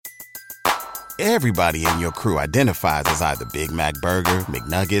Everybody in your crew identifies as either Big Mac Burger,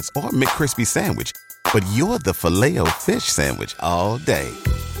 McNuggets, or McCrispy Sandwich. But you're the Filet-O-Fish Sandwich all day.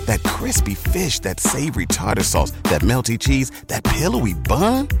 That crispy fish, that savory tartar sauce, that melty cheese, that pillowy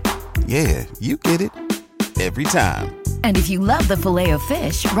bun. Yeah, you get it. Every time. And if you love the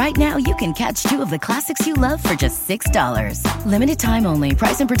Filet-O-Fish, right now you can catch two of the classics you love for just $6. Limited time only.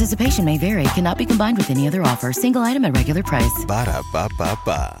 Price and participation may vary. Cannot be combined with any other offer. Single item at regular price.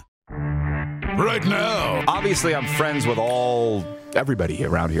 Ba-da-ba-ba-ba. Right now. Obviously, I'm friends with everybody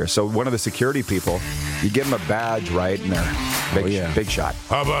around here. So one of the security people, you give them a badge, right? And they're big shot.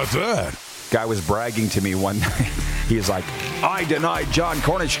 How about that? Guy was bragging to me one night. He's like, I denied John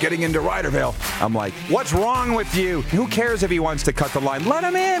Cornish getting into Ryderville. I'm like, what's wrong with you? Who cares if he wants to cut the line? Let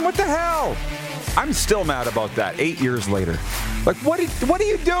him in. What the hell? I'm still mad about that 8 years later. Like, what are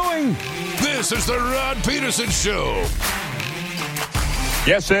you doing? This is the Rod Peterson Show.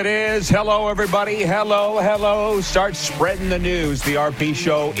 Yes, it is. Hello, everybody. Hello. Start spreading the news. The RP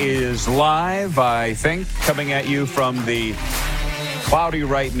Show is live, I think, coming at you from the cloudy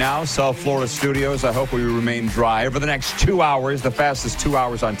right now, South Florida studios. I hope we remain dry over the next 2 hours, the fastest 2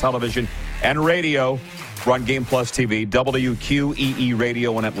 hours on television and radio. We're on Game Plus TV, WQEE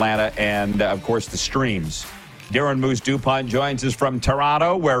Radio in Atlanta, and, of course, the streams. Darren Moose DuPont joins us from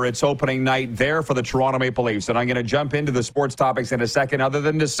Toronto, where it's opening night there for the Toronto Maple Leafs. And I'm going to jump into the sports topics in a second, other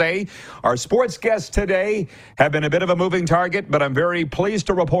than to say our sports guests today have been a bit of a moving target, but I'm very pleased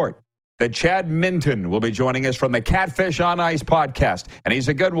to report that Chad Minton will be joining us from the Catfish on Ice podcast. And he's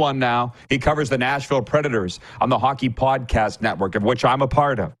a good one now. He covers the Nashville Predators on the Hockey Podcast Network, of which I'm a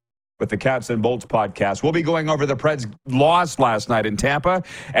part of, with the Cats and Bolts podcast. We'll be going over the Preds' loss last night in Tampa.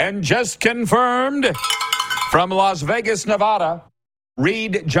 And just confirmed from Las Vegas, Nevada,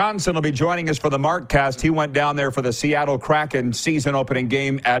 Reed Johnson will be joining us for the Markcast. He went down there for the Seattle Kraken season opening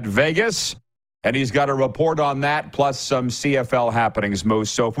game at Vegas. And he's got a report on that, plus some CFL happenings,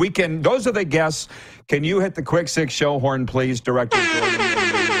 Moose. So if we can, those are the guests. Can you hit the quick six show horn, please, Director Jordan?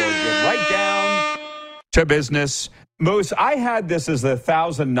 Get right down to business. Moose, I had this as the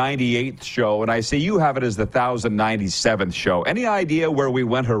 1098th show, and I see you have it as the 1097th show. Any idea where we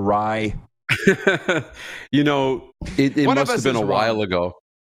went awry? You know, it must have been a while ago,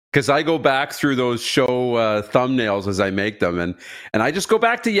 because I go back through those show thumbnails as I make them, and I just go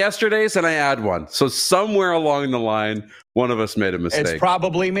back to yesterday's and I add one. So somewhere along the line, one of us made a mistake. It's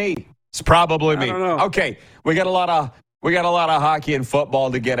probably me. I don't know. Okay, we got a lot of hockey and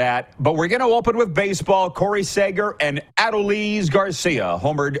football to get at, but we're going to open with baseball. Corey Seager and Adolis Garcia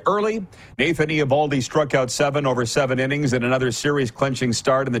homered early. Nathan Eovaldi struck out 7 over 7 innings in another series-clinching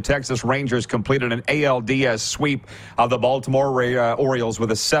start, and the Texas Rangers completed an ALDS sweep of the Baltimore Orioles with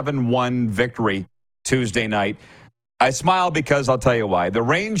a 7-1 victory Tuesday night. I smile because I'll tell you why. The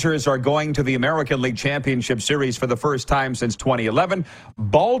Rangers are going to the American League Championship Series for the first time since 2011.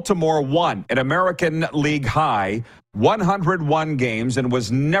 Baltimore won an American League high 101 games and was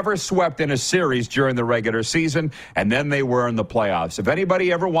never swept in a series during the regular season, and then they were in the playoffs. If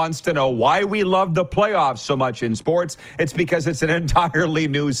anybody ever wants to know why we love the playoffs so much in sports, it's because it's an entirely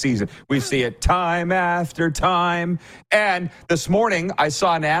new season. We see it time after time. And this morning, I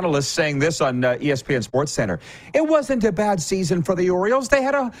saw an analyst saying this on ESPN Sports Center. It wasn't a bad season for the Orioles. They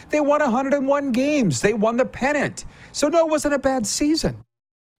won 101 games. They won the pennant. So no, it wasn't a bad season.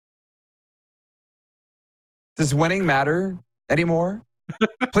 Does winning matter anymore?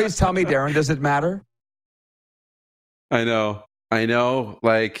 Please tell me, Darren, does it matter? I know.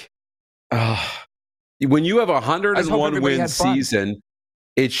 Like, when you have a 101 win season,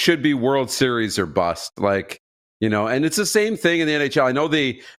 it should be World Series or bust. Like, you know, and it's the same thing in the NHL. I know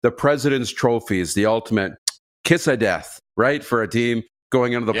the President's Trophy is the ultimate kiss of death, right, for a team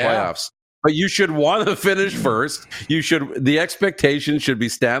going into the playoffs. But you should want to finish first. The expectation should be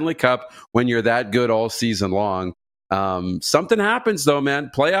Stanley Cup when you're that good all season long. Something happens though, man.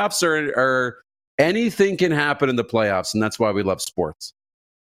 Playoffs are anything can happen in the playoffs, and that's why we love sports.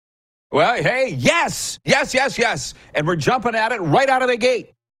 Well, hey, yes. And we're jumping at it right out of the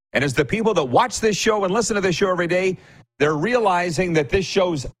gate. And as the people that watch this show and listen to this show every day, they're realizing that this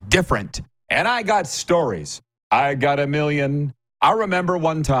show's different. And I got stories. I got a million. I remember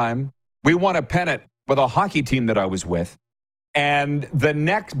one time we won a pennant with a hockey team that I was with. And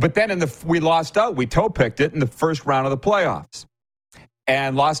we lost out. We toe-picked it in the first round of the playoffs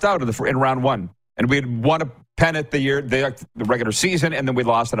and lost out in round one. And we had won a pennant the regular season, and then we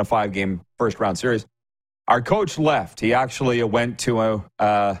lost in a 5-game first-round series. Our coach left. He actually went to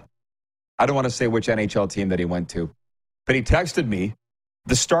I don't want to say which NHL team that he went to, but he texted me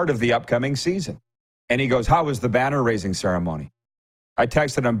the start of the upcoming season. And he goes, "How was the banner-raising ceremony?" I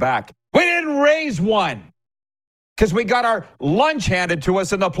texted him back, "We didn't Rays won because we got our lunch handed to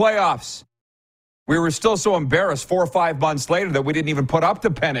us in the playoffs. We were still so embarrassed 4 or 5 months later that we didn't even put up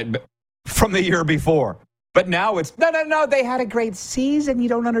the pennant from the year before. But now it's, no, they had a great season. You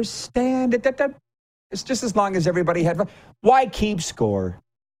don't understand. It's just as long as everybody had fun. Why keep score?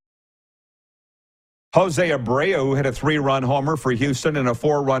 Jose Abreu hit a 3-run homer for Houston in a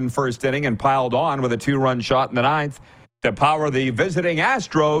 4-run first inning and piled on with a 2-run shot in the ninth to power the visiting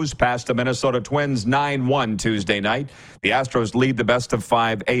Astros past the Minnesota Twins 9-1 Tuesday night. The Astros lead the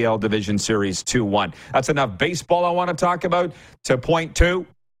best-of-5 AL Division Series 2-1. That's enough baseball I want to talk about. To point two,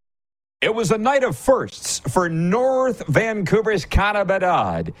 it was a night of firsts for North Vancouver's Connor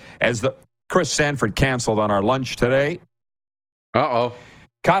Bedard as the Chris Sanford canceled on our lunch today.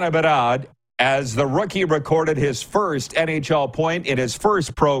 Connor Bedard, as the rookie recorded his first NHL point in his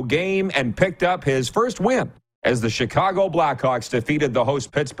first pro game and picked up his first win as the Chicago Blackhawks defeated the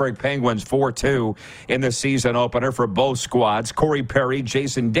host Pittsburgh Penguins 4-2 in the season opener for both squads. Corey Perry,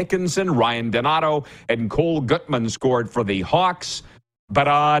 Jason Dickinson, Ryan Donato, and Cole Gutman scored for the Hawks.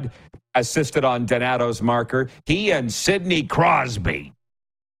 Bedard assisted on Donato's marker. He and Sidney Crosby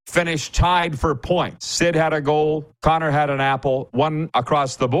finished tied for points. Sid had a goal. Connor had an apple. One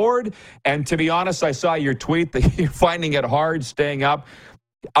across the board. And to be honest, I saw your tweet that you're finding it hard staying up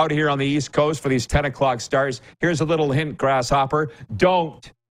out here on the East Coast for these 10 o'clock starts. Here's a little hint, Grasshopper.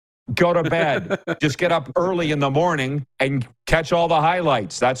 Don't go to bed. Just get up early in the morning and catch all the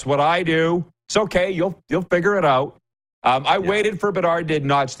highlights. That's what I do. It's okay. You'll figure it out. I waited for Bedard, did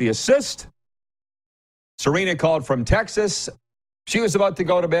notch the assist. Serena called from Texas. She was about to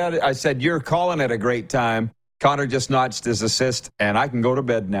go to bed. I said, you're calling it a great time. Connor just notched his assist, and I can go to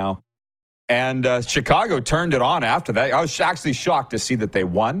bed now. And Chicago turned it on after that. I was actually shocked to see that they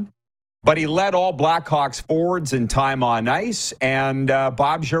won. But he led all Blackhawks forwards in time on ice. And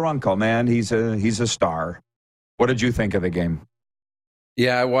Bob's your uncle, man. He's a star. What did you think of the game?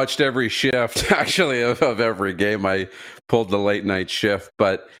 Yeah, I watched every shift, actually, of every game. I pulled the late-night shift,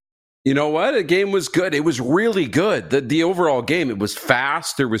 but you know what? The game was good. It was really good. The overall game, it was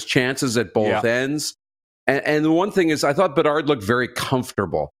fast. There was chances at both ends. And the one thing is, I thought Bedard looked very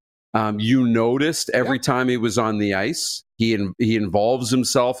comfortable. You noticed every time he was on the ice, he involves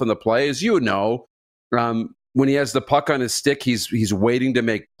himself in the play. As you know, when he has the puck on his stick, he's waiting to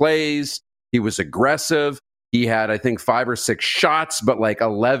make plays. He was aggressive. He had, I think, 5 or 6 shots, but like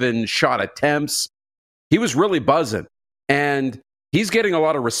 11 shot attempts. He was really buzzing. And he's getting a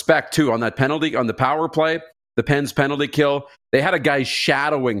lot of respect, too, on that penalty, on the power play, the Pens penalty kill. They had a guy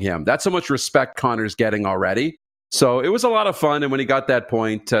shadowing him. That's how much respect Connor's getting already. So it was a lot of fun. And when he got that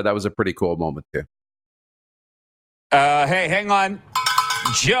point, that was a pretty cool moment, too. Hey, hang on.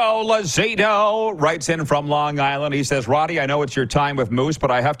 Joe Lazito writes in from Long Island. He says, Roddy, I know it's your time with Moose,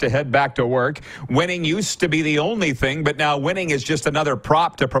 but I have to head back to work. Winning used to be the only thing, but now winning is just another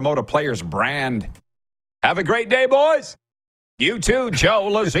prop to promote a player's brand. Have a great day, boys. You too, Joe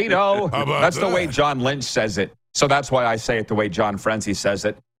Lazito. That's the way John Lynch says it. So that's why I say it the way John Frenzy says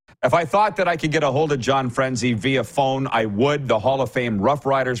it. If I thought that I could get a hold of John Frenzy via phone, I would, the Hall of Fame Rough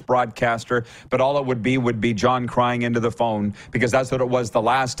Riders broadcaster, but all it would be John crying into the phone, because that's what it was the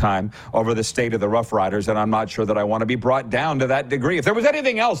last time over the state of the Rough Riders, and I'm not sure that I want to be brought down to that degree. If there was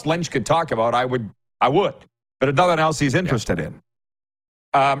anything else Lynch could talk about, I would, but nothing else he's interested in.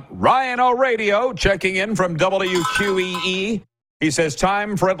 Ryan O'Radio checking in from WQEE. He says,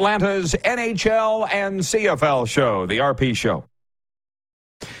 time for Atlanta's NHL and CFL show, the RP show.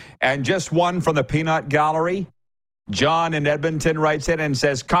 And just one from the Peanut Gallery. John in Edmonton writes in and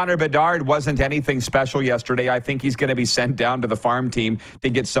says, Connor Bedard wasn't anything special yesterday. I think he's going to be sent down to the farm team to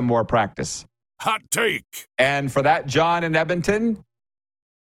get some more practice. Hot take. And for that, John in Edmonton,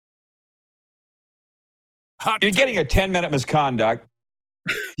 you're getting a 10-minute misconduct.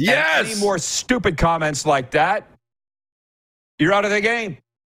 Yes. And any more stupid comments like that, you're out of the game.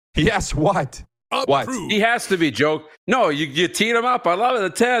 Yes, what? What? He has to be joking. No, you teed him up. I love it. A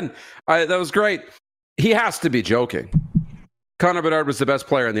 10. That was great. He has to be joking. Connor Bedard was the best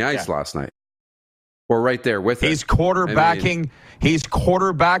player on the ice last night. We're right there with him. He's quarterbacking. He's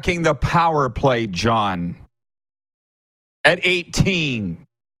quarterbacking the power play, John. At 18.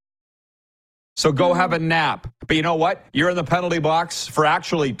 So go have a nap. But you know what? You're in the penalty box for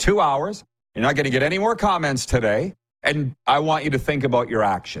actually 2 hours. You're not going to get any more comments today. And I want you to think about your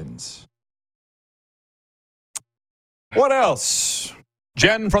actions. What else?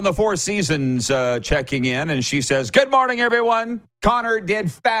 Jen from the Four Seasons checking in, and she says, good morning, everyone. Connor did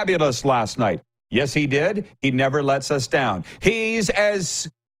fabulous last night. Yes, he did. He never lets us down. He's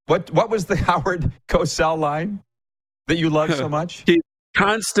as, what was the Howard Cosell line that you love so much?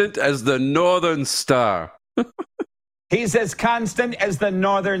 Constant as the Northern Star. He's as constant as the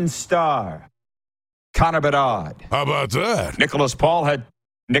Northern Star. Connor Bedard. How about that? Nicholas Paul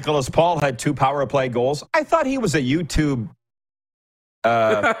had 2 power play goals. I thought he was a YouTube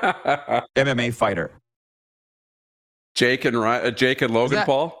MMA fighter. Jake and Logan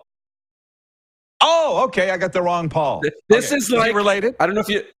Paul. Oh, okay. I got the wrong Paul. This is like related. I don't know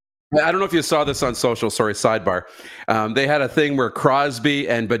if you saw this on social. Sorry, sidebar. They had a thing where Crosby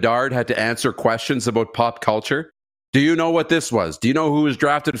and Bedard had to answer questions about pop culture. Do you know what this was? Do you know who was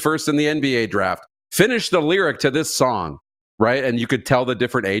drafted first in the NBA draft? Finish the lyric to this song, right? And you could tell the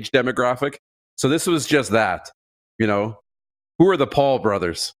different age demographic. So this was just that. You know, who are the Paul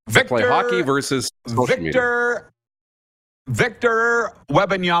brothers? Victor, play hockey versus social media. Victor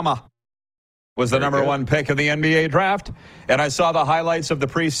Wembanyama was the number 1 pick of the NBA draft. And I saw the highlights of the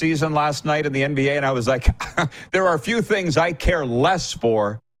preseason last night in the NBA, and I was like, there are a few things I care less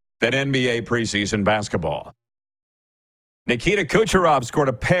for than NBA preseason basketball. Nikita Kucherov scored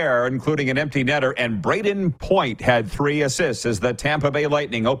a pair, including an empty netter, and Braden Point had 3 assists as the Tampa Bay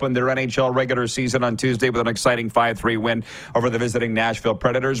Lightning opened their NHL regular season on Tuesday with an exciting 5-3 win over the visiting Nashville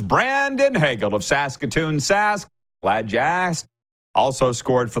Predators. Brandon Hagel of Saskatoon Sask, glad you asked, also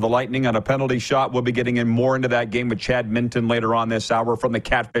scored for the Lightning on a penalty shot. We'll be getting more into that game with Chad Minton later on this hour from the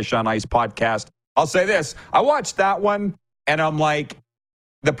Catfish on Ice podcast. I'll say this. I watched that one, and I'm like,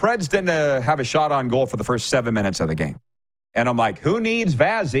 the Preds didn't have a shot on goal for the first 7 minutes of the game. And I'm like, who needs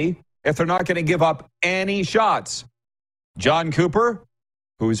Vazzy if they're not going to give up any shots? John Cooper,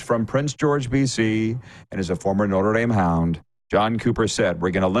 who's from Prince George, BC, and is a former Notre Dame Hound, John Cooper said,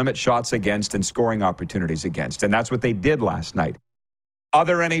 we're going to limit shots against and scoring opportunities against. And that's what they did last night.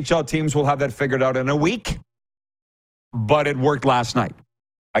 Other NHL teams will have that figured out in a week, but it worked last night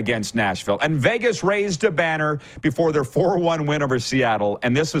against Nashville. And Vegas raised a banner before their 4-1 win over Seattle.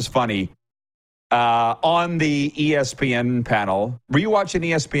 And this was funny. On the ESPN panel, were you watching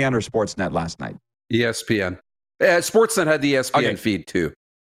ESPN or Sportsnet last night? ESPN. Sportsnet had the ESPN feed too.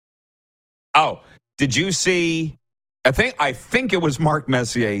 Oh, did you see? I think it was Mark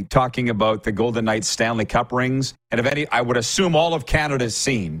Messier talking about the Golden Knights Stanley Cup rings, and if any, I would assume all of Canada's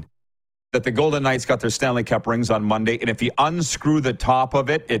seen that the Golden Knights got their Stanley Cup rings on Monday, and if you unscrew the top of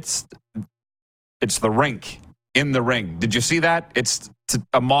it, it's the rink in the ring. Did you see that? It's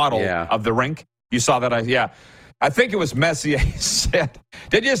a model of the rink. You saw that? I think it was Messier said,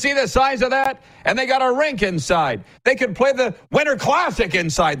 did you see the size of that? And they got a rink inside. They could play the Winter Classic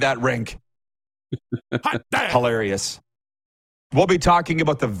inside that rink. Hilarious. We'll be talking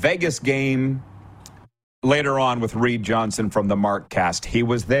about the Vegas game later on with Reed Johnson from the Markcast. He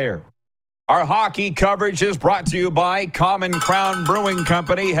was there. Our hockey coverage is brought to you by Common Crown Brewing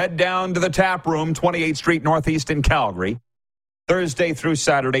Company. Head down to the tap room, 28th Street Northeast in Calgary. Thursday through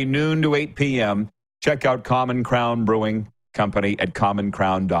Saturday, noon to 8 p.m. Check out Common Crown Brewing Company at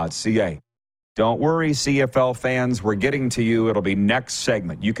commoncrown.ca. Don't worry, CFL fans, we're getting to you. It'll be next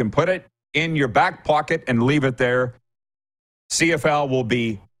segment. You can put it in your back pocket and leave it there. CFL will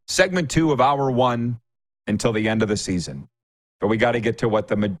be segment 2 of hour 1 until the end of the season. But we got to get to what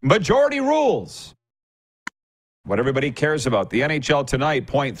the majority rules. What everybody cares about. The NHL tonight,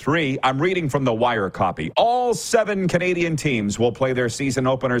 point 3. I'm reading from the Wire copy. All 7 Canadian teams will play their season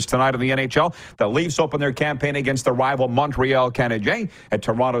openers tonight in the NHL. The Leafs open their campaign against the rival Montreal Canadiens at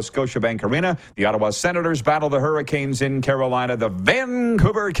Toronto Scotiabank Arena. The Ottawa Senators battle the Hurricanes in Carolina. The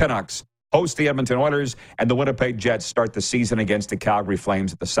Vancouver Canucks host the Edmonton Oilers. And the Winnipeg Jets start the season against the Calgary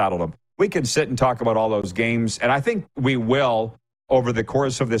Flames at the Saddledome. We can sit and talk about all those games, and I think we will over the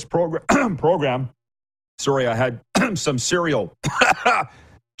course of this program. Sorry, I had some cereal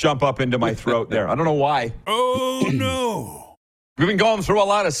jump up into my throat there. I don't know why. Oh, no. We've been going through a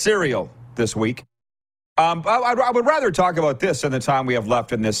lot of cereal this week. I would rather talk about this in the time we have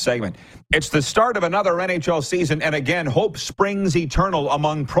left in this segment. It's the start of another NHL season, and again, hope springs eternal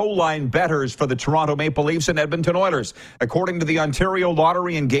among pro-line bettors for the Toronto Maple Leafs and Edmonton Oilers. According to the Ontario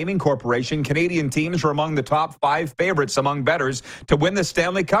Lottery and Gaming Corporation, Canadian teams are among the top 5 favorites among bettors to win the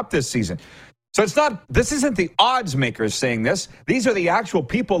Stanley Cup this season. So this isn't the odds makers saying this. These are the actual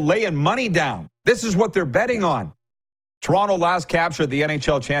people laying money down. This is what they're betting on. Toronto last captured the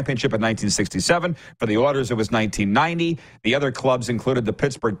NHL championship in 1967. For the Oilers, it was 1990. The other clubs included the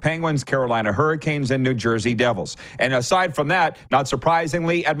Pittsburgh Penguins, Carolina Hurricanes, and New Jersey Devils. And aside from that, not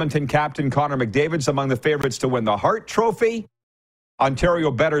surprisingly, Edmonton captain Connor McDavid's among the favorites to win the Hart Trophy. Ontario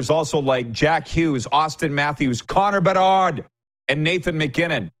bettors also like Jack Hughes, Austin Matthews, Connor Bedard, and Nathan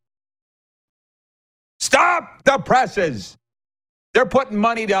McKinnon. Stop the presses. They're putting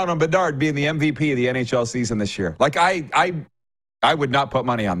money down on Bedard being the MVP of the NHL season this year. Like, I I would not put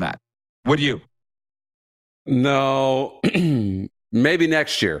money on that. Would you? No, maybe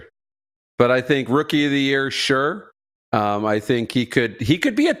next year. But I think Rookie of the Year, sure. I think he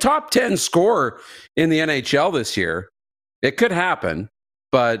could be a top 10 scorer in the NHL this year. It could happen.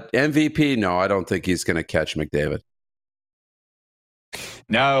 But MVP, no, I don't think he's going to catch McDavid.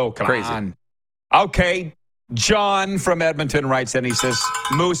 No, come on. Okay, John from Edmonton writes in. He says,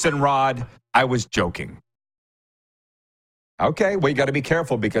 Moose and Rod, I was joking. Okay, well, you got to be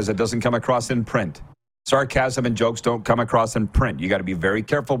careful because it doesn't come across in print. Sarcasm and jokes don't come across in print. You got to be very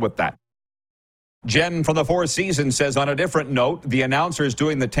careful with that. Jen from the Four Seasons says, on a different note, the announcers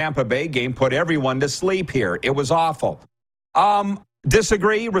doing the Tampa Bay game put everyone to sleep here. It was awful.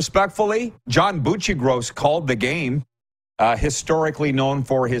 Disagree respectfully. John Buccigross called the game, historically known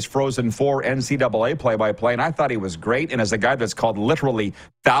for his Frozen Four NCAA play-by-play, and I thought he was great. And as a guy that's called literally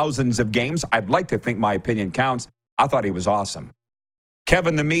thousands of games, I'd like to think my opinion counts. I thought he was awesome.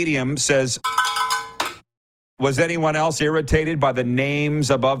 Kevin the Medium says, was anyone else irritated by the names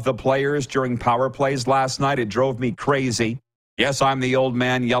above the players during power plays last night? It drove me crazy. Yes, I'm the old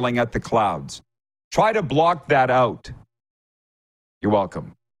man yelling at the clouds. Try to block that out. You're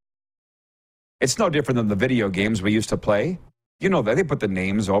welcome. It's no different than the video games we used to play. You know that they put the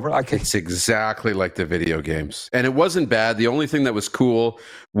names over. It's exactly like the video games. And it wasn't bad. The only thing that was cool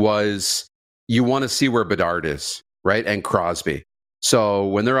was you want to see where Bedard is, right? And Crosby. So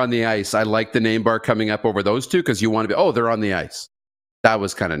when they're on the ice, I like the name bar coming up over those two because you want to be, they're on the ice. That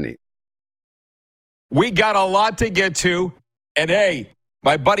was kind of neat. We got a lot to get to. And hey,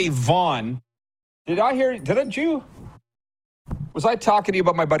 my buddy Vaughn, was I talking to you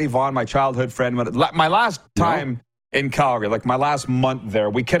about my buddy Vaughn, my childhood friend? My last time in Calgary, like my last month there,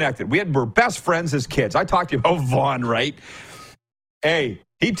 we connected. We're best friends as kids. I talked to you about Vaughn, right? Hey,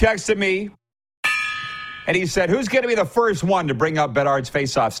 he texted me. And he said, who's going to be the first one to bring up Bedard's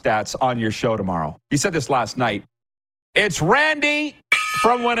face-off stats on your show tomorrow? He said this last night. It's Randy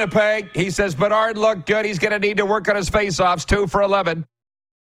from Winnipeg. He says, Bedard looked good. He's going to need to work on his face-offs, 2 for 11.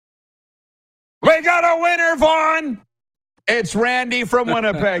 We got a winner, Vaughn. It's Randy from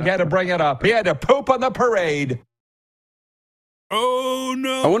Winnipeg. Had to bring it up. He had to poop on the parade. Oh,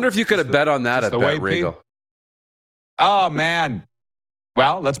 no. I wonder if you could have bet on that at Bet Regal. Oh, man.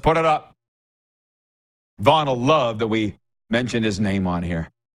 Well, let's put it up. Vaughn will love that we mentioned his name on here.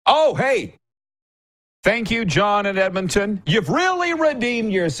 Oh, hey. Thank you, John in Edmonton. You've really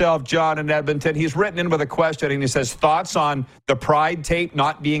redeemed yourself, John in Edmonton. He's written in with a question, and he says, thoughts on the Pride tape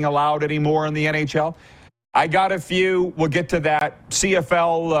not being allowed anymore in the NHL? I got a few. We'll get to that.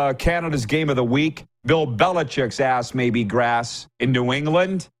 CFL, Canada's Game of the Week. Bill Belichick's ass may be grass in New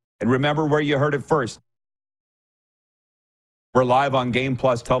England. And remember where you heard it first. We're live on Game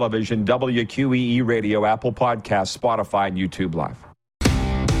Plus Television, WQEE Radio, Apple Podcasts, Spotify, and YouTube Live.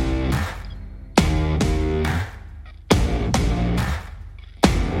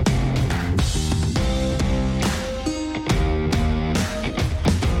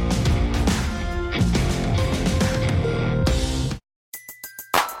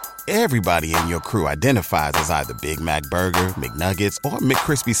 Everybody in your crew identifies as either Big Mac Burger, McNuggets, or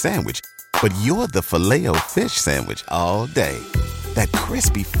McCrispy Sandwich. But you're the Filet-O-Fish Sandwich all day. That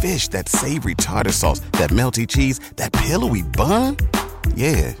crispy fish, that savory tartar sauce, that melty cheese, that pillowy bun.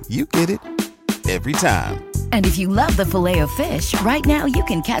 Yeah, you get it. Every time. And if you love the Filet-O-Fish, right now you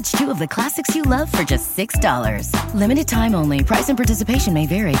can catch 2 of the classics you love for just $6. Limited time only. Price and participation may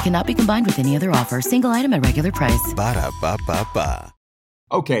vary. Cannot be combined with any other offer. Single item at regular price. Ba-da-ba-ba-ba.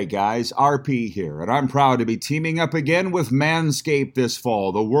 Okay, guys, RP here, and I'm proud to be teaming up again with Manscaped this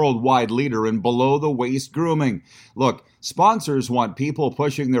fall, the worldwide leader in below-the-waist grooming. Look, sponsors want people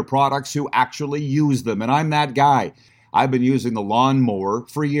pushing their products who actually use them, and I'm that guy. I've been using the lawnmower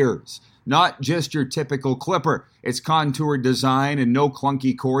for years. Not just your typical clipper. Its contoured design and no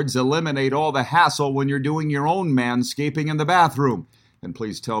clunky cords eliminate all the hassle when you're doing your own manscaping in the bathroom. And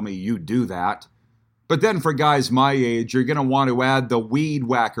please tell me you do that. But then for guys my age, you're going to want to add the Weed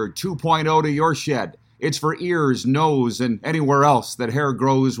Whacker 2.0 to your shed. It's for ears, nose, and anywhere else that hair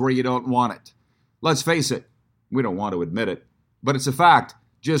grows where you don't want it. Let's face it, we don't want to admit it, but it's a fact.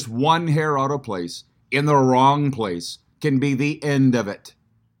 Just one hair out of place, in the wrong place, can be the end of it.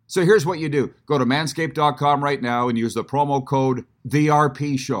 So here's what you do. Go to manscaped.com right now and use the promo code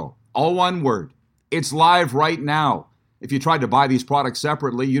TheRPShow. All one word. It's live right now. If you tried to buy these products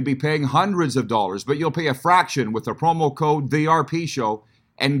separately, you'd be paying hundreds of dollars, but you'll pay a fraction with the promo code TheRPShow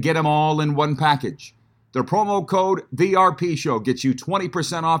and get them all in one package. The promo code TheRPShow gets you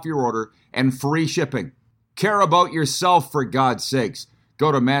 20% off your order and free shipping. Care about yourself, for God's sakes.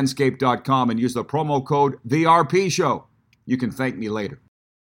 Go to manscaped.com and use the promo code TheRPShow. You can thank me later.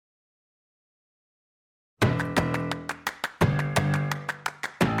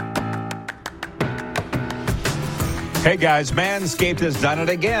 Hey guys, Manscaped has done it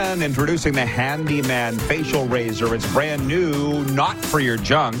again, introducing the Handyman Facial Razor. It's brand new, not for your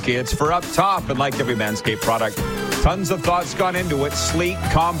junk, it's for up top. And like every Manscaped product, tons of thoughts gone into it. Sleek,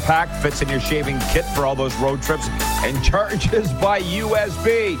 compact, fits in your shaving kit for all those road trips, and charges by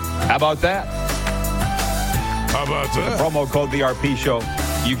USB. How about that? How about that? The promo code TheRP Show,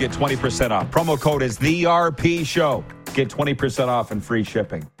 you get 20% off. Promo code is TheRP Show. Get 20% off and free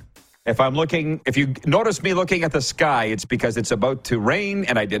shipping. If you notice me looking at the sky, it's because it's about to rain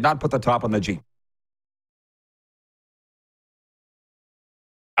and I did not put the top on the Jeep.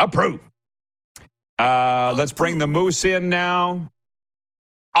 Approved. Let's bring the Moose in now.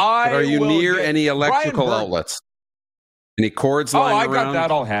 Are you near any electrical outlets? Any cords lying around? Oh, I got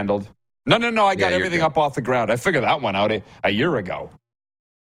that all handled. No. I got everything up off the ground. I figured that one out a year ago.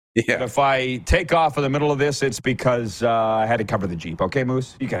 Yeah. But if I take off in the middle of this, it's because I had to cover the Jeep. Okay,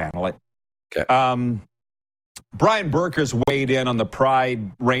 Moose? You can handle it. Okay. Brian Burker's weighed in on the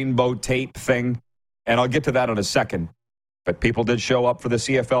Pride rainbow tape thing, and I'll get to that in a second. But people did show up for the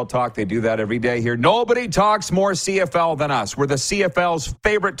CFL talk. They do that every day here. Nobody talks more CFL than us. We're the CFL's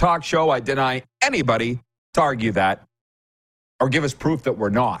favorite talk show. I deny anybody to argue that or give us proof that we're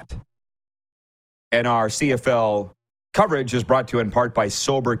not. And our CFL coverage is brought to you in part by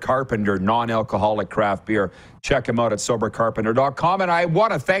Sober Carpenter, non-alcoholic craft beer. Check them out at sobercarpenter.com. And I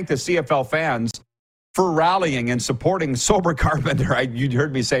want to thank the CFL fans for rallying and supporting Sober Carpenter. You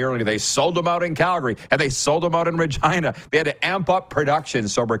heard me say earlier, they sold them out in Calgary and they sold them out in Regina. They had to amp up production,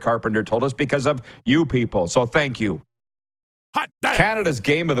 Sober Carpenter told us, because of you people. So thank you. Canada's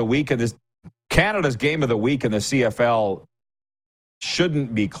game of the week in the CFL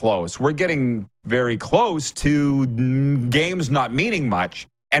shouldn't be close. We're getting very close to games not meaning much,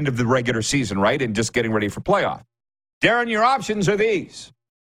 end of the regular season, right? And just getting ready for playoff. Darren, your options are these.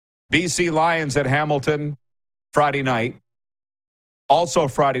 BC Lions at Hamilton, Friday night. Also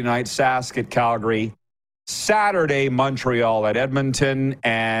Friday night, Sask at Calgary. Saturday, Montreal at Edmonton,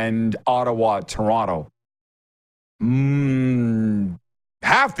 and Ottawa at Toronto.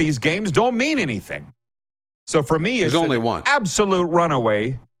 Half these games don't mean anything. So for me, it's only one. Absolute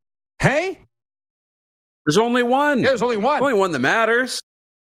runaway. Hey? There's only one. Yeah, there's only one. Only one that matters.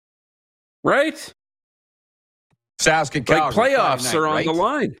 Right? Sask and Calgary. Like playoffs are on the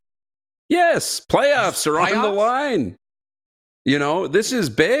line. Yes, playoffs are on the line. You know, this is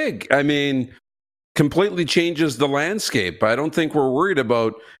big. I mean, completely changes the landscape. I don't think we're worried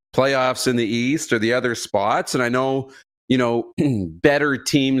about playoffs in the East or the other spots. And I know, better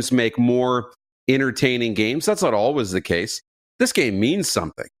teams make more entertaining games. That's not always the case. This game means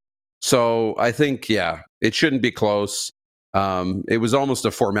something. So I think, it shouldn't be close. It was almost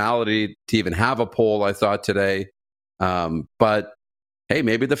a formality to even have a poll, I thought, today. But hey,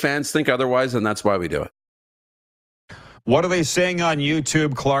 maybe the fans think otherwise, and that's why we do it. What are they saying on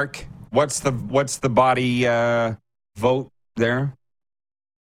YouTube, Clark? What's the body vote there?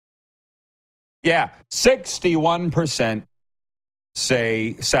 Yeah, 61%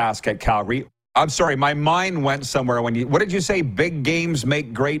 say Sask at Calgary. I'm sorry, my mind went somewhere when what did you say? Big games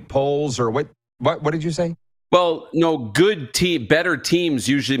make great polls, or what did you say? Well, no, better teams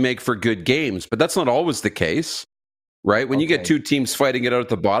usually make for good games, but that's not always the case, right? When you get two teams fighting it out at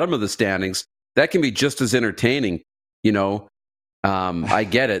the bottom of the standings, that can be just as entertaining. I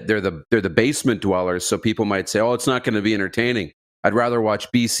get it. They're the basement dwellers, so people might say, "Oh, it's not going to be entertaining. I'd rather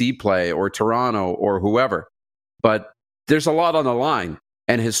watch BC play or Toronto or whoever." But there's a lot on the line.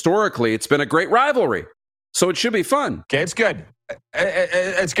 And historically, it's been a great rivalry. So it should be fun. Okay, it's good.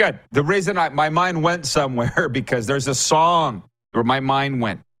 It's good. The reason my mind went somewhere, because there's a song where my mind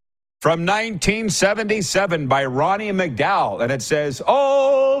went. From 1977 by Ronnie McDowell. And it says,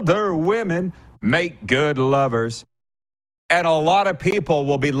 older women make good lovers. And a lot of people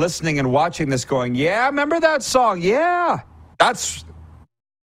will be listening and watching this going, yeah, remember that song? Yeah.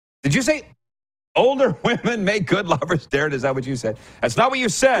 Did you say older women make good lovers? Darren, is that what you said? That's not what you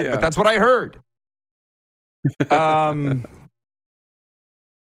said, but that's what I heard.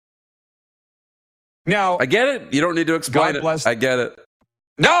 Now, I get it. You don't need to explain it. I get it.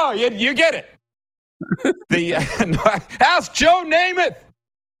 No, you get it. Ask Joe Namath.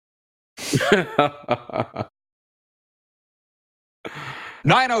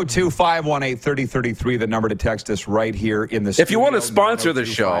 902-518-3033, the number to text us right here in the studio. If you want to sponsor the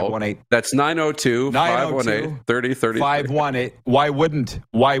show, that's 902-518-3033. 518. Why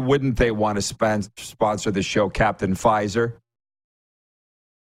wouldn't they want to sponsor the show, Captain Pfizer?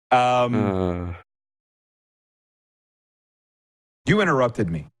 You interrupted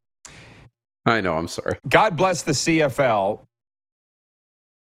me. I know. I'm sorry. God bless the CFL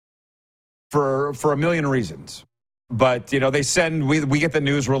for a million reasons. But, they send, we get the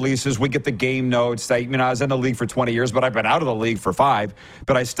news releases, we get the game notes. I was in the league for 20 years, but I've been out of the league for 5,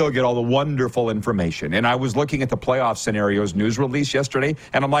 but I still get all the wonderful information. And I was looking at the playoff scenarios news release yesterday,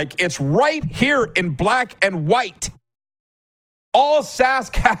 and I'm like, it's right here in black and white. All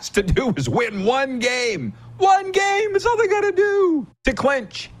Sask has to do is win one game. One game is all they got to do to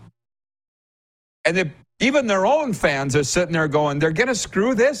clinch. And even their own fans are sitting there going, they're going to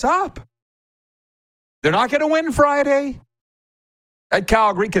screw this up. They're not going to win Friday at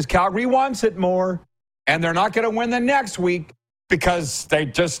Calgary because Calgary wants it more. And they're not going to win the next week because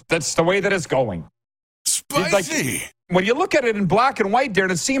that's the way that it's going. Spicy. When you look at it in black and white, Darren,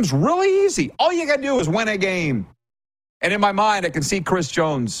 it seems really easy. All you got to do is win a game. And in my mind, I can see Chris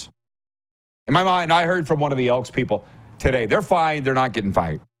Jones. In my mind, I heard from one of the Elks people today. They're fine. They're not getting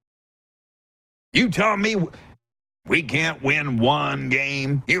fired. You tell me we can't win one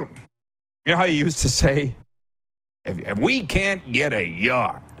game? You know how you used to say, if we can't get a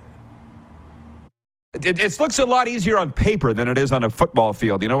yard. It looks a lot easier on paper than it is on a football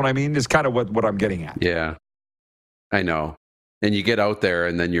field. You know what I mean? It's kind of what I'm getting at. Yeah, I know. And you get out there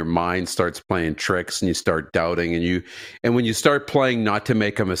and then your mind starts playing tricks and you start doubting. And when you start playing not to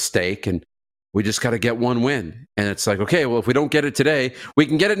make a mistake and we just got to get one win. And it's like, okay, well, if we don't get it today, we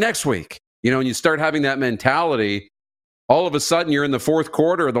can get it next week. And you start having that mentality. All of a sudden, you're in the fourth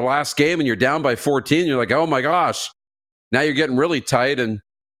quarter of the last game and you're down by 14. You're like, oh my gosh, now you're getting really tight. And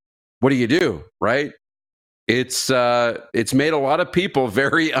what do? Right? It's made a lot of people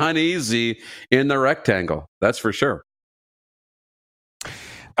very uneasy in the rectangle. That's for sure.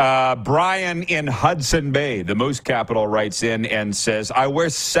 Brian in Hudson Bay, the Moose Capital, writes in and says, I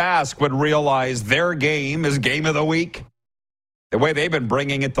wish Sask would realize their game is game of the week. The way they've been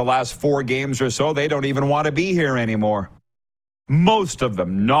bringing it the last 4 games or so, they don't even want to be here anymore. Most of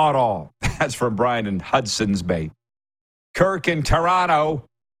them, not all. That's from Brian in Hudson's Bay. Kirk in Toronto,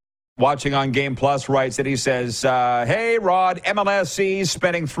 watching on Game Plus, writes that he says, hey, Rod, MLSE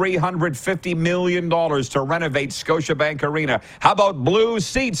spending $350 million to renovate Scotiabank Arena. How about blue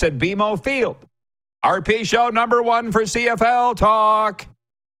seats at BMO Field? RP show number 1 for CFL talk.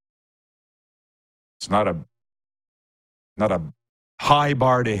 It's not a high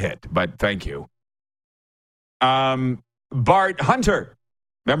bar to hit, but thank you. Bart Hunter.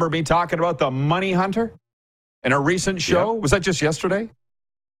 Remember me talking about the Money Hunter in a recent show? Yep. Was that just yesterday?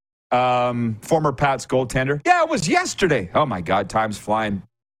 Former Pats goaltender. Yeah, it was yesterday. Oh, my God, time's flying.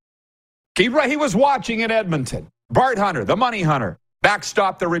 He was watching in Edmonton. Bart Hunter, the Money Hunter,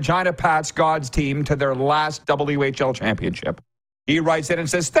 backstopped the Regina Pats Gods team to their last WHL championship. He writes in and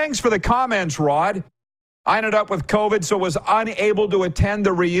says, thanks for the comments, Rod. I ended up with COVID, so was unable to attend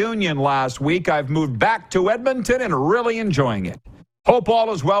the reunion last week. I've moved back to Edmonton and really enjoying it. Hope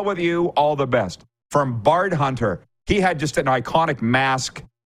all is well with you. All the best. From Bart Hunter. He had just an iconic mask.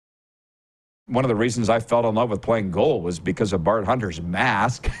 One of the reasons I fell in love with playing goal was because of Bart Hunter's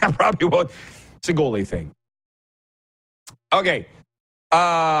mask. Probably won't. It's a goalie thing. Okay.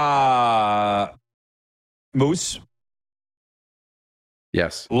 Moose.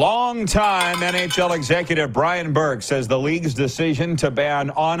 Yes. Longtime NHL executive Brian Burke says the league's decision to ban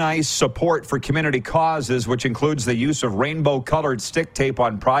on-ice support for community causes, which includes the use of rainbow-colored stick tape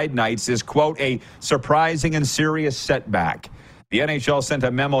on Pride nights, is, quote, a surprising and serious setback. The NHL sent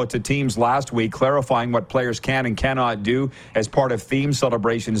a memo to teams last week clarifying what players can and cannot do as part of theme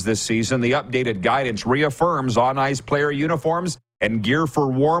celebrations this season. The updated guidance reaffirms on-ice player uniforms and gear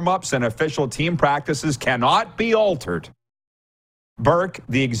for warm-ups and official team practices cannot be altered. Burke,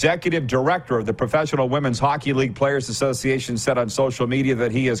 the executive director of the Professional Women's Hockey League Players Association, said on social media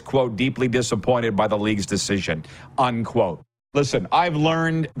that he is, quote, deeply disappointed by the league's decision, unquote. Listen, I've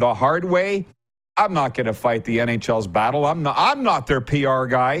learned the hard way. I'm not going to fight the NHL's battle. I'm not their PR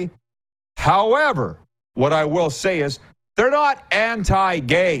guy. However, what I will say is they're not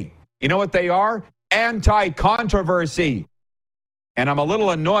anti-gay. You know what they are? Anti-controversy. And I'm a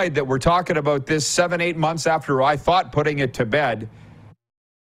little annoyed that we're talking about this 7-8 months after I thought putting it to bed.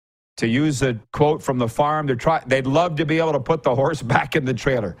 To use a quote from the farm, they'd love to be able to put the horse back in the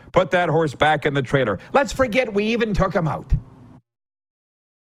trailer. Put that horse back in the trailer. Let's forget we even took him out.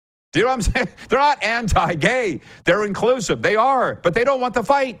 Do you know what I'm saying? They're not anti-gay. They're inclusive. They are, but they don't want the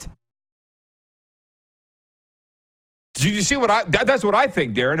fight. Do you see that's what I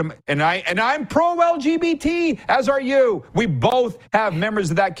think, Darren. And I'm pro-LGBT, as are you. We both have members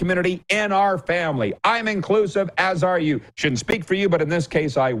of that community in our family. I'm inclusive, as are you. Shouldn't speak for you, but in this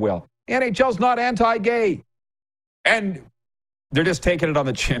case, I will. The NHL's not anti-gay. And They're just taking it on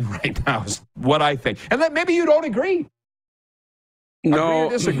the chin right now is what I think. And then maybe you don't agree. No, agree or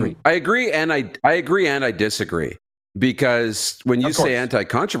disagree? I agree and I agree and I disagree. Because when you say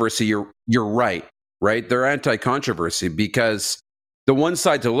anti-controversy, you're right? They're anti-controversy because the one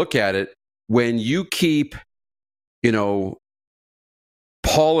side to look at it, when you keep,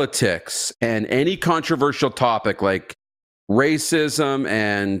 politics and any controversial topic like racism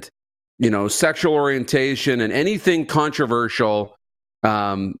and, sexual orientation and anything controversial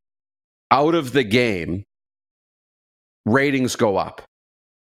out of the game, ratings go up.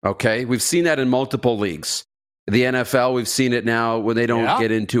 Okay? We've seen that in multiple leagues. The NFL, we've seen it now when they don't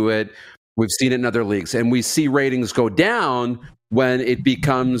get into it. We've seen it in other leagues. And we see ratings go down when it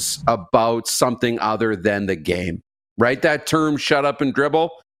becomes about something other than the game, right? That term, shut up and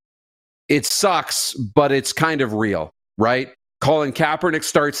dribble, it sucks, but it's kind of real, right? Colin Kaepernick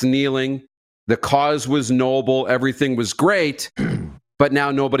starts kneeling. The cause was noble. Everything was great. But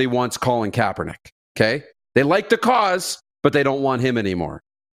now nobody wants Colin Kaepernick, okay? They like the cause, but they don't want him anymore.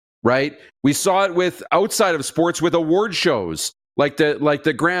 Right? We saw it with outside of sports with award shows like the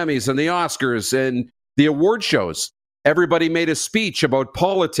Grammys and the Oscars and the award shows. Everybody made a speech about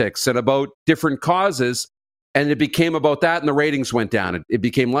politics and about different causes, and it became about that, and the ratings went down. It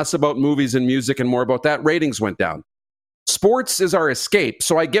became less about movies and music and more about that. Ratings went down. Sports is our escape,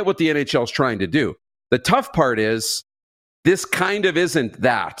 so I get what the NHL is trying to do. The tough part is this kind of isn't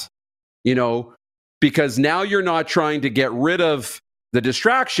that, because now you're not trying to get rid of the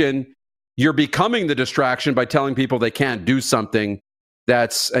distraction, you're becoming the distraction by telling people they can't do something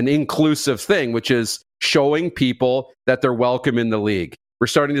that's an inclusive thing, which is showing people that they're welcome in the league. We're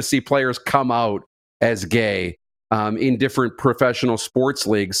starting to see players come out as gay in different professional sports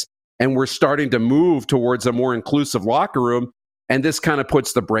leagues, and we're starting to move towards a more inclusive locker room, and this kind of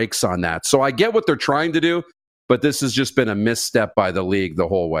puts the brakes on that. So I get what they're trying to do, but this has just been a misstep by the league the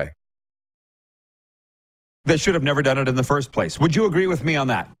whole way. They should have never done it in the first place. Would you agree with me on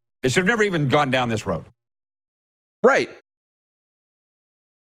that? They should have never even gone down this road. Right.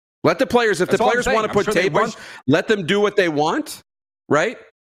 Let the players, if the players want to put tape on, let them do what they want, right?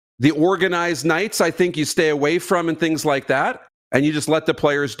 The organized nights, I think you stay away from and things like that, and you just let the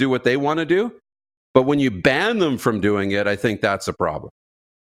players do what they want to do. But when you ban them from doing it, I think that's a problem.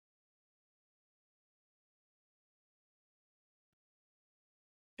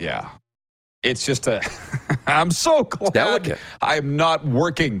 Yeah. It's just I'm so glad I'm not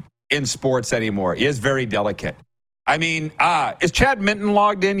working in sports anymore. It is very delicate. I mean, is Chad Minton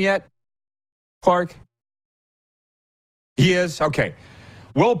logged in yet, Clark? He is? Okay.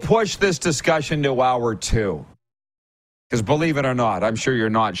 We'll push this discussion to hour 2. Because believe it or not, I'm sure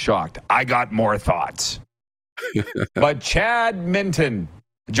you're not shocked. I got more thoughts. But Chad Minton,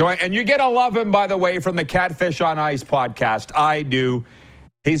 and you're going to love him, by the way, from the Catfish on Ice podcast. I do.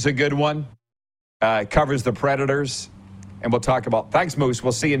 He's a good one. Covers the Predators, and we'll talk about... Thanks, Moose.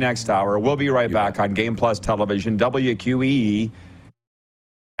 We'll see you next hour. We'll be right back on Game Plus Television, WQEE,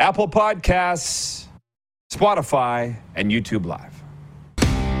 Apple Podcasts, Spotify, and YouTube Live.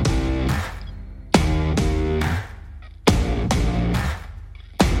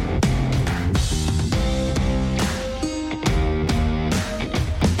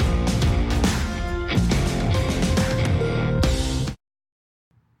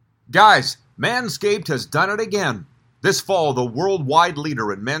 Guys, Manscaped has done it again. This fall, the worldwide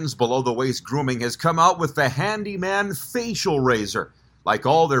leader in men's below-the-waist grooming has come out with the Handyman Facial Razor. Like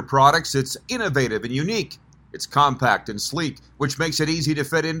all their products, it's innovative and unique. It's compact and sleek, which makes it easy to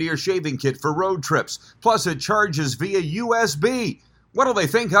fit into your shaving kit for road trips. Plus, it charges via USB. What'll they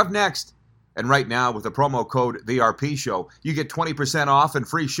think of next? And right now, with the promo code TheRPShow, you get 20% off and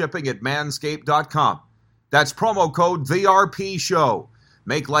free shipping at manscaped.com. That's promo code TheRPShow.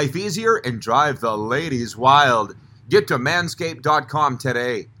 Make life easier and drive the ladies wild. Get to manscaped.com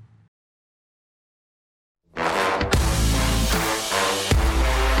today.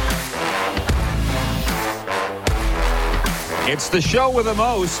 It's the show with the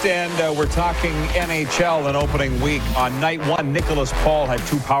most, and we're talking NHL in opening week. On night 1, Nicholas Paul had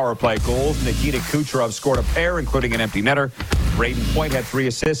 2 power play goals. Nikita Kucherov scored a pair, including an empty netter. Braden Point had 3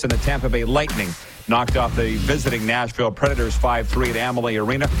 assists, and the Tampa Bay Lightning knocked off the visiting Nashville Predators 5-3 at Amalie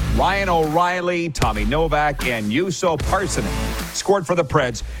Arena. Ryan O'Reilly, Tommy Novak, and Juuso Parssinen scored for the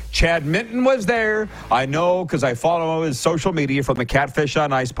Preds. Chad Minton was there. I know because I follow his social media from the Catfish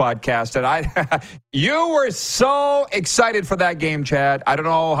on Ice podcast. And you were so excited for that game, Chad. I don't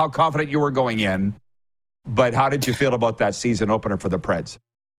know how confident you were going in, but how did you feel about that season opener for the Preds?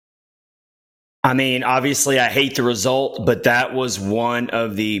 I mean, obviously, I hate the result, but that was one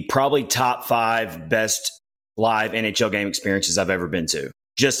of the probably top 5 best live NHL game experiences I've ever been to,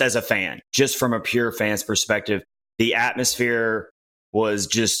 just as a fan, just from a pure fan's perspective. The atmosphere was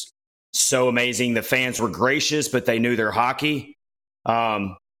just so amazing. The fans were gracious, but they knew their hockey.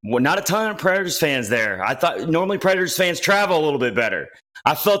 Not a ton of Predators fans there. I thought normally Predators fans travel a little bit better.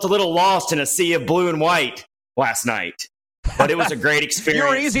 I felt a little lost in a sea of blue and white last night, but it was a great experience.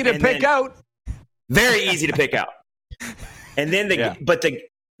 You're easy to pick out. Very easy to pick out. And then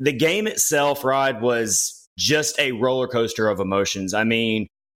the game itself, Rod, was just a roller coaster of emotions. I mean,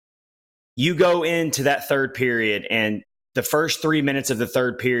 you go into that third period, and the first 3 minutes of the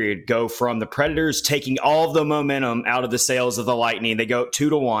third period go from the Predators taking all of the momentum out of the sails of the Lightning. They go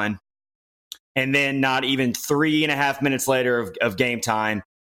 2-1. And then not even 3.5 minutes later of game time,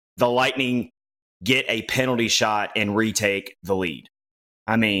 the Lightning get a penalty shot and retake the lead.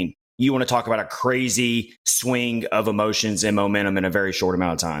 I mean, you want to talk about a crazy swing of emotions and momentum in a very short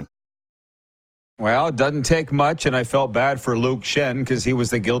amount of time. Well, it doesn't take much, and I felt bad for Luke Shen because he was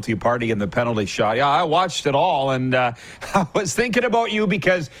the guilty party in the penalty shot. Yeah, I watched it all, and I was thinking about you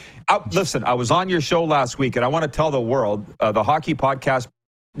because, listen, I was on your show last week, and I want to tell the world, the Hockey Podcast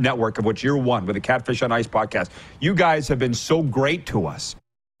Network, of which you're one, with the Catfish on Ice podcast, you guys have been so great to us.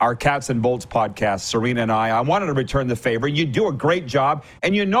 Our Cats and Bolts podcast, Serena and I wanted to return the favor. You do a great job,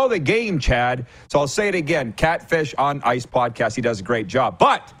 and you know the game, Chad. So I'll say it again, Catfish on Ice podcast, he does a great job.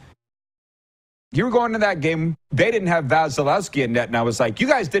 But you were going to that game, they didn't have Vasilevsky in net, and I was like, you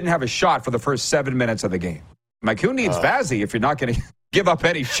guys didn't have a shot for the first 7 minutes of the game. I'm like, who needs Vazzy if you're not going to give up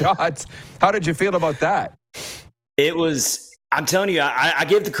any shots? How did you feel about that? It was... I'm telling you, I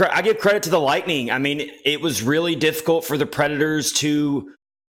give credit to the Lightning. I mean, it was really difficult for the Predators to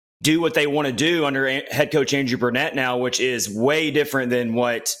do what they want to do under head coach Andrew Burnett now, which is way different than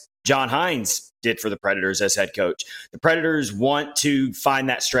what John Hines did for the Predators as head coach. The Predators want to find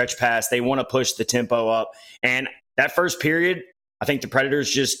that stretch pass. They want to push the tempo up. And that first period, I think the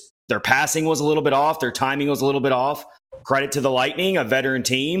Predators their passing was a little bit off. Their timing was a little bit off. Credit to the Lightning, a veteran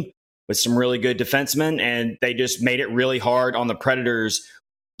team with some really good defensemen, and they just made it really hard on the Predators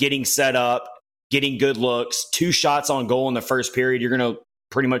getting set up, getting good looks, 2 shots on goal in the first period. You're going to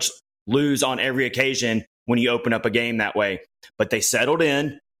pretty much lose on every occasion when you open up a game that way. But they settled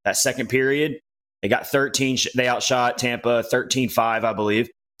in that second period. They got 13. They outshot Tampa 13-5, I believe.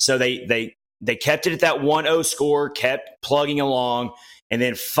 So they kept it at that 1-0 score, kept plugging along, and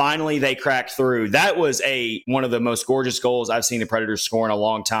then finally they cracked through. That was one of the most gorgeous goals I've seen the Predators score in a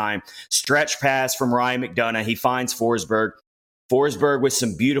long time. Stretch pass from Ryan McDonough. He finds Forsberg. Forsberg with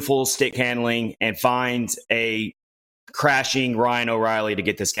some beautiful stick handling and finds a crashing Ryan O'Reilly to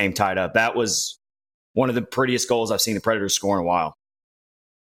get this game tied up. That was one of the prettiest goals I've seen the Predators score in a while.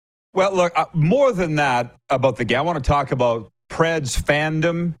 Well, look, more than that about the game, I want to talk about Preds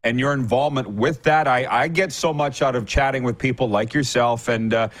fandom and your involvement with that. I get so much out of chatting with people like yourself,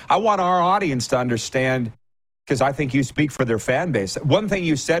 and I want our audience to understand, because I think you speak for their fan base. One thing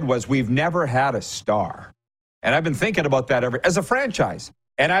you said was, we've never had a star. And I've been thinking about that as a franchise.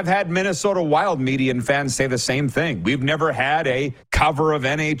 And I've had Minnesota Wild media and fans say the same thing. We've never had a cover of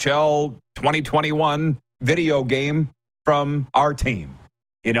NHL 2021 video game from our team.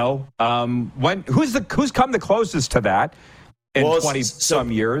 You know, who's come the closest to that in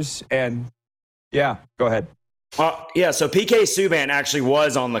 20-some years? And yeah, go ahead. So PK Subban actually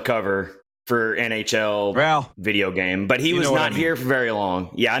was on the cover for NHL video game, but he was not here for very long.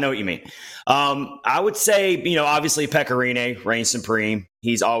 Yeah, I know what you mean. I would say, obviously Pekka Rinne reigns supreme.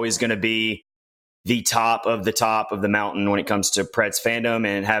 He's always going to be the top of the mountain when it comes to Preds fandom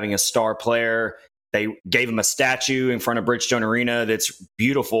and having a star player. They gave him a statue in front of Bridgestone Arena that's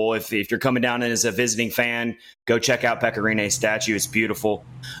beautiful. If you're coming down as a visiting fan, go check out Pekka Rinne's statue. It's beautiful.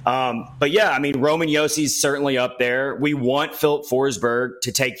 But yeah, I mean, Roman Jossi's certainly up there. We want Philip Forsberg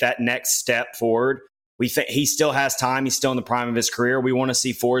to take that next step forward. We think he still has time. He's still in the prime of his career. We want to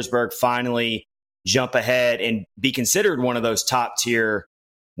see Forsberg finally jump ahead and be considered one of those top tier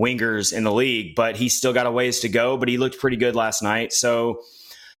wingers in the league, but he's still got a ways to go, but he looked pretty good last night. So,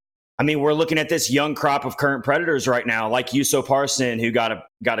 I mean, we're looking at this young crop of current Predators right now, like Juuso Parssinen, who got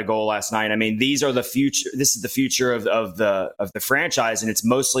a goal last night. I mean, these are the future. This is the future of the franchise, and it's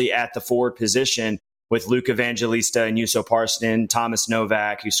mostly at the forward position with Luke Evangelista and Juuso Parssinen, Thomas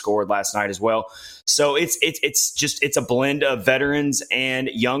Novak, who scored last night as well. So it's a blend of veterans and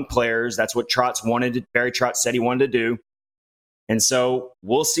young players. That's what Barry Trotz said he wanted to do. And so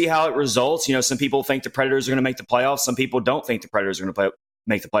we'll see how it results. Some people think the Predators are going to make the playoffs. Some people don't think the Predators are going to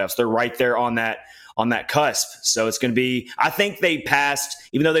make the playoffs. They're right there on that cusp. So it's going to be, I think they passed,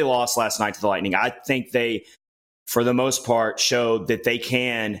 even though they lost last night to the Lightning. I think they, for the most part, showed that they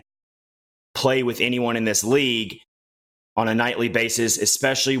can play with anyone in this league on a nightly basis,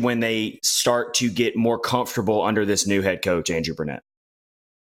 especially when they start to get more comfortable under this new head coach, Andrew Burnett.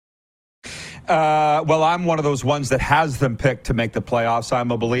 Well, I'm one of those ones that has them picked to make the playoffs.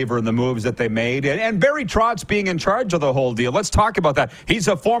 I'm a believer in the moves that they made. And Barry Trotz being in charge of the whole deal. Let's talk about that. He's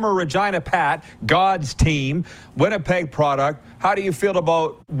a former Regina Pat, God's team, Winnipeg product. How do you feel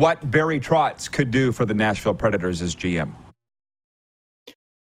about what Barry Trotz could do for the Nashville Predators as GM?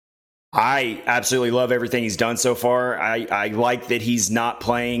 I absolutely love everything he's done so far. I like that he's not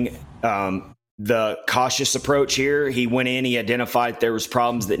playing the cautious approach here. He went in, he identified there was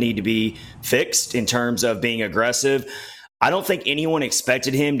problems that need to be fixed in terms of being aggressive. I don't think anyone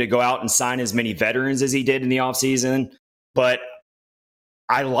expected him to go out and sign as many veterans as he did in the offseason, but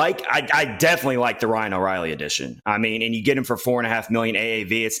I definitely like the Ryan O'Reilly addition. I mean, and you get him for $4.5 million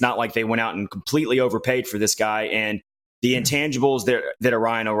AAV. It's not like they went out and completely overpaid for this guy. And the intangibles that a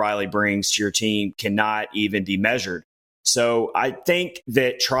Ryan O'Reilly brings to your team cannot even be measured. So I think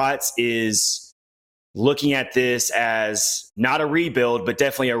that Trotz is looking at this as not a rebuild, but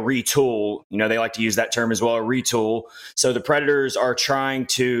definitely a retool. You know, they like to use that term as well, a retool. So the Predators are trying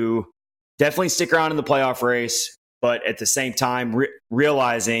to definitely stick around in the playoff race, but at the same time,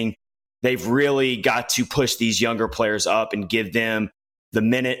 realizing they've really got to push these younger players up and give them the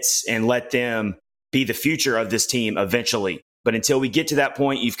minutes and let them be the future of this team eventually. But until we get to that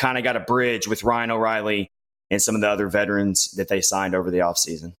point, you've kind of got a bridge with Ryan O'Reilly and some of the other veterans that they signed over the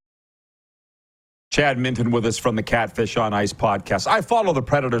offseason. Chad Minton with us from the Catfish on Ice podcast. I follow the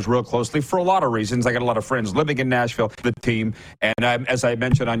Predators real closely for a lot of reasons. I got a lot of friends living in Nashville, the team. And as I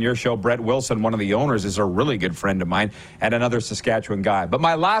mentioned on your show, Brett Wilson, one of the owners, is a really good friend of mine and another Saskatchewan guy. But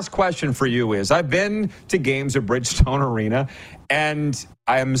my last question for you is, I've been to games at Bridgestone Arena, and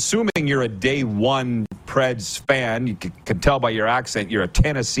I'm assuming you're a day one Preds fan. You can tell by your accent you're a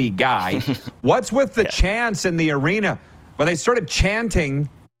Tennessee guy. What's with the chants in the arena? When they started chanting,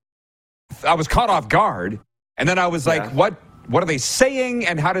 I was caught off guard, and then I was like, what are they saying,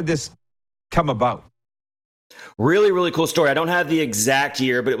 and how did this come about? Really, really cool story. I don't have the exact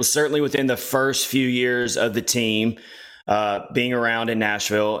year, but it was certainly within the first few years of the team being around in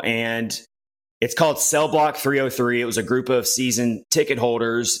Nashville, and it's called Cell Block 303. It was a group of season ticket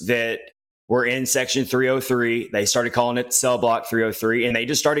holders that were in Section 303. They started calling it Cell Block 303, and they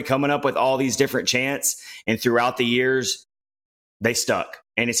just started coming up with all these different chants, and throughout the years, they stuck.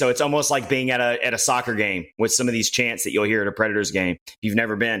 And so it's almost like being at a soccer game with some of these chants that you'll hear at a Predators game if you've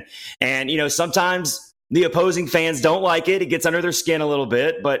never been. And, you know, sometimes the opposing fans don't like it. It gets under their skin a little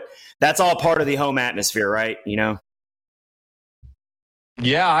bit, but that's all part of the home atmosphere, right? You know?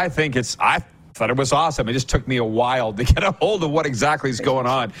 Yeah, I thought it was awesome. It just took me a while to get a hold of what exactly is going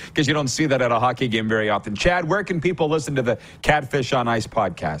on, because you don't see that at a hockey game very often. Chad, where can people listen to the Catfish on Ice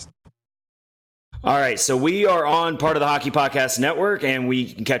podcast? All right, so we are on part of the Hockey Podcast Network, and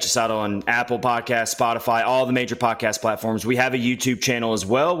we can catch us out on Apple Podcasts, Spotify, all the major podcast platforms. We have a YouTube channel as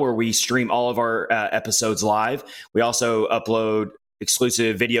well where we stream all of our episodes live. We also upload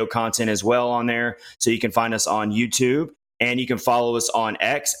exclusive video content as well on there, so you can find us on YouTube, and you can follow us on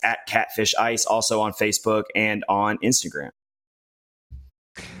X at Catfish Ice, also on Facebook and on Instagram.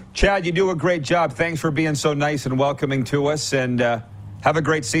 Chad, you do a great job. Thanks for being so nice and welcoming to us, and have a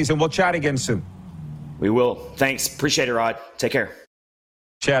great season. We'll chat again soon. We will. Thanks. Appreciate it, Rod. Take care.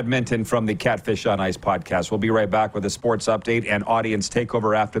 Chad Minton from the Catfish on Ice podcast. We'll be right back with a sports update and audience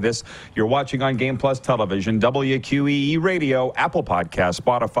takeover after this. You're watching on Game Plus Television, WQEE Radio, Apple Podcasts,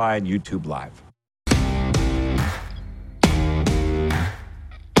 Spotify, and YouTube Live.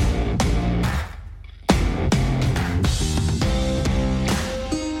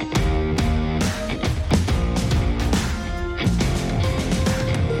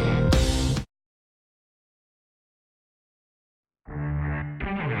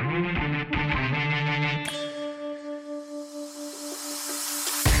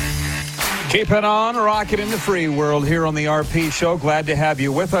 Keep it on, rocking in the free world here on the RP Show. Glad to have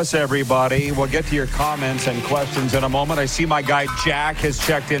you with us, everybody. We'll get to your comments and questions in a moment. I see my guy Jack has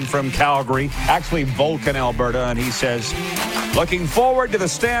checked in from Calgary, actually Vulcan, Alberta, and he says, looking forward to the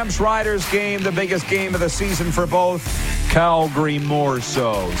Stamps Riders game, the biggest game of the season for both. Calgary more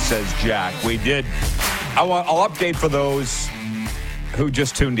so, says Jack. We did. I'll update for those who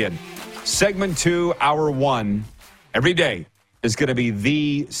just tuned in. Segment 2, Hour 1, every day is going to be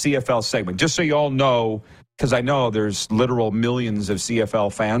the CFL segment. Just so you all know, because I know there's literal millions of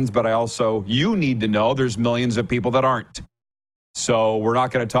CFL fans, but you need to know there's millions of people that aren't. So we're not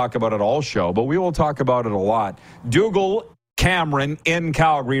going to talk about it all show, but we will talk about it a lot. Dougal Cameron in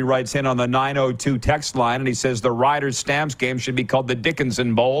Calgary writes in on the 902 text line, and he says the Riders Stamps game should be called the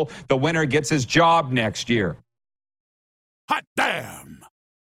Dickinson Bowl. The winner gets his job next year. Hot damn.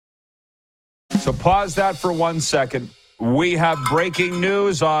 So pause that for 1 second. We have breaking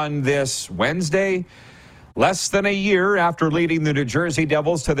news on this Wednesday. Less than a year after leading the New Jersey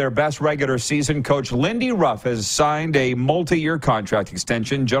Devils to their best regular season, Coach Lindy Ruff has signed a multi-year contract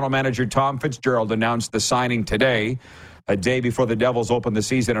extension. General Manager Tom Fitzgerald announced the signing today, a day before the Devils opened the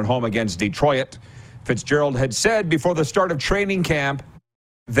season at home against Detroit. Fitzgerald had said before the start of training camp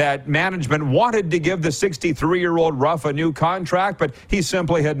that management wanted to give the 63-year-old Ruff a new contract, but he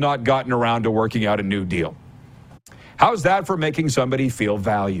simply had not gotten around to working out a new deal. How's that for making somebody feel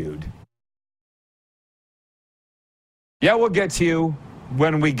valued? Yeah, we'll get to you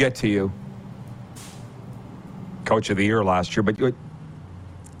when we get to you. Coach of the Year last year, but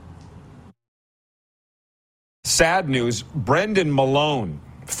sad news, Brendan Malone,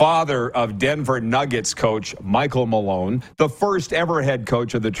 father of Denver Nuggets coach Michael Malone, the first ever head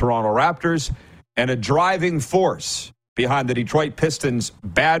coach of the Toronto Raptors, and a driving force behind the Detroit Pistons'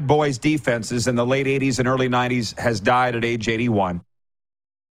 bad boys defenses in the late 80s and early 90s, has died at age 81.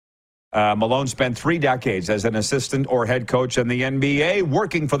 Malone spent 3 decades as an assistant or head coach in the NBA,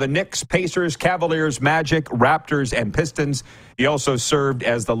 working for the Knicks, Pacers, Cavaliers, Magic, Raptors, and Pistons. He also served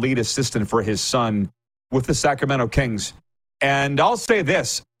as the lead assistant for his son with the Sacramento Kings. And I'll say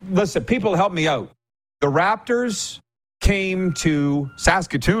this. Listen, people help me out. The Raptors came to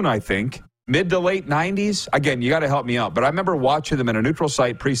Saskatoon, I think, mid to late 90s. Again, you got to help me out. But I remember watching them in a neutral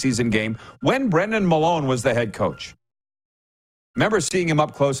site preseason game when Brendan Malone was the head coach. Remember seeing him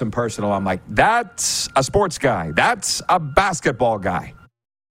up close and personal. I'm like, that's a sports guy. That's a basketball guy.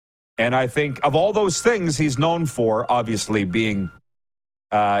 And I think of all those things he's known for, obviously being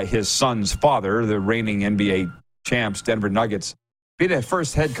his son's father, the reigning NBA champs, Denver Nuggets. Being the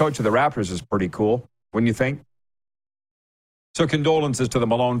first head coach of the Raptors is pretty cool, wouldn't you think? So condolences to the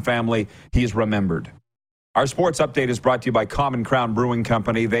Malone family. He's remembered. Our sports update is brought to you by Common Crown Brewing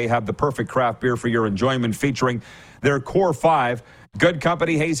Company. They have the perfect craft beer for your enjoyment, featuring their Core 5, Good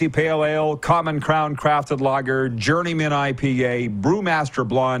Company Hazy Pale Ale, Common Crown Crafted Lager, Journeyman IPA, Brewmaster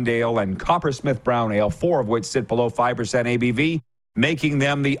Blonde Ale, and Coppersmith Brown Ale, 4 of which sit below 5% ABV, making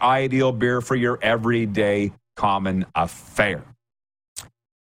them the ideal beer for your everyday common affair.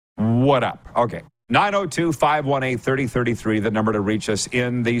 What up? Okay. 902-518-3033, the number to reach us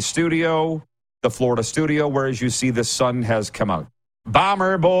in the studio, the Florida studio, where, as you see, the sun has come out.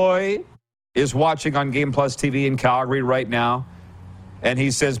 Bomber Boy is watching on Game Plus TV in Calgary right now, and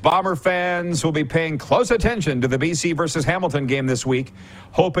he says Bomber fans will be paying close attention to the BC versus Hamilton game this week,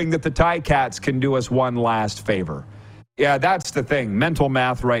 hoping that the Ticats can do us one last favor. Yeah, that's the thing. Mental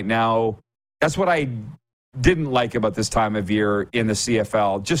math right now. That's what I didn't like about this time of year in the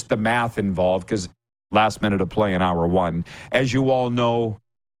CFL, just the math involved, because last minute of play in hour 1. As you all know,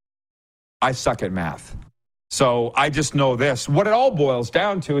 I suck at math. So I just know this. What it all boils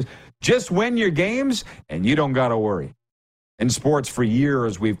down to is just win your games and you don't got to worry. In sports for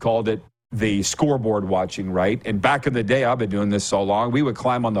years, we've called it the scoreboard watching, right? And back in the day, I've been doing this so long, we would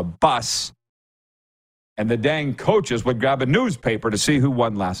climb on the bus and the dang coaches would grab a newspaper to see who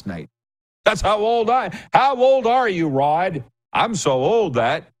won last night. That's how old How old are you, Rod? I'm so old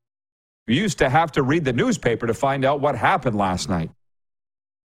that we used to have to read the newspaper to find out what happened last night.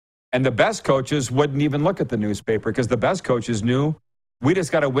 And the best coaches wouldn't even look at the newspaper because the best coaches knew we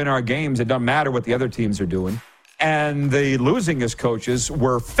just got to win our games. It doesn't matter what the other teams are doing. And the losingest coaches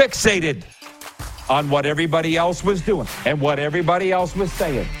were fixated on what everybody else was doing and what everybody else was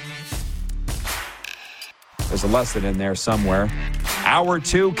saying. There's a lesson in there somewhere. Hour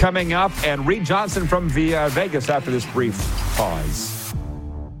 2 coming up, and Reed Johnson from Vegas after this brief pause.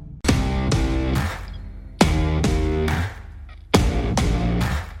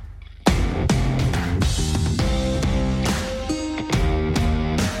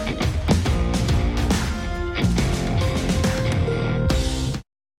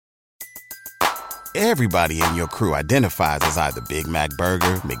 Everybody in your crew identifies as either Big Mac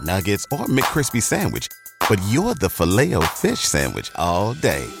Burger, McNuggets, or McCrispy Sandwich. But you're the Filet-O-Fish Sandwich all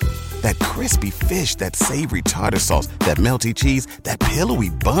day. That crispy fish, that savory tartar sauce, that melty cheese, that pillowy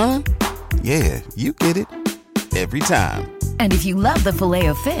bun. Yeah, you get it. Every time. And if you love the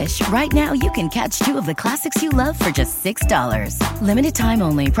Filet-O-Fish, right now you can catch 2 of the classics you love for just $6. Limited time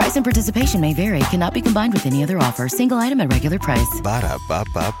only. Price and participation may vary. Cannot be combined with any other offer. Single item at regular price.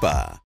 Ba-da-ba-ba-ba.